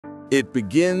It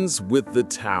begins with the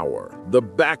tower, the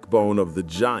backbone of the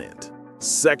giant.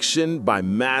 Section by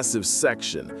massive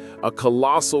section, a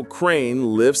colossal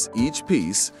crane lifts each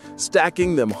piece,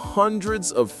 stacking them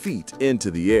hundreds of feet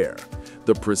into the air.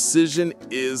 The precision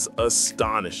is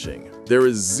astonishing. There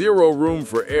is zero room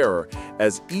for error,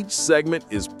 as each segment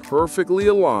is perfectly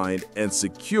aligned and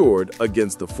secured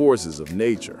against the forces of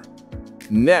nature.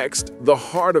 Next, the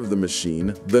heart of the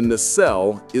machine, the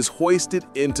nacelle, is hoisted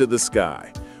into the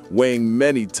sky. Weighing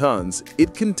many tons,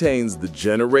 it contains the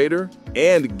generator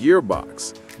and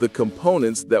gearbox, the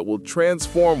components that will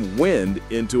transform wind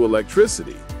into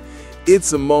electricity.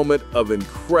 It's a moment of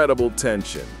incredible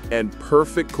tension and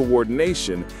perfect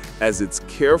coordination as it's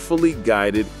carefully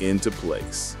guided into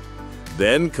place.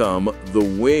 Then come the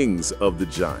wings of the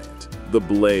giant, the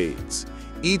blades.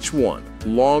 Each one,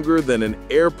 longer than an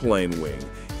airplane wing,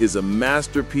 is a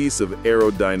masterpiece of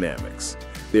aerodynamics.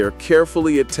 They are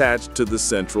carefully attached to the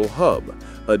central hub,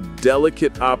 a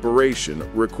delicate operation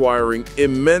requiring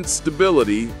immense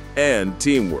stability and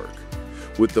teamwork.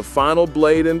 With the final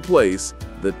blade in place,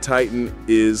 the Titan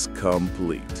is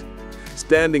complete.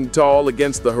 Standing tall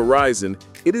against the horizon,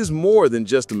 it is more than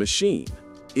just a machine.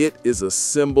 It is a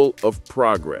symbol of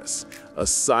progress, a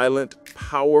silent,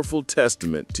 powerful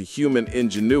testament to human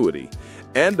ingenuity,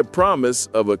 and a promise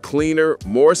of a cleaner,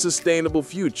 more sustainable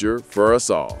future for us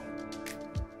all.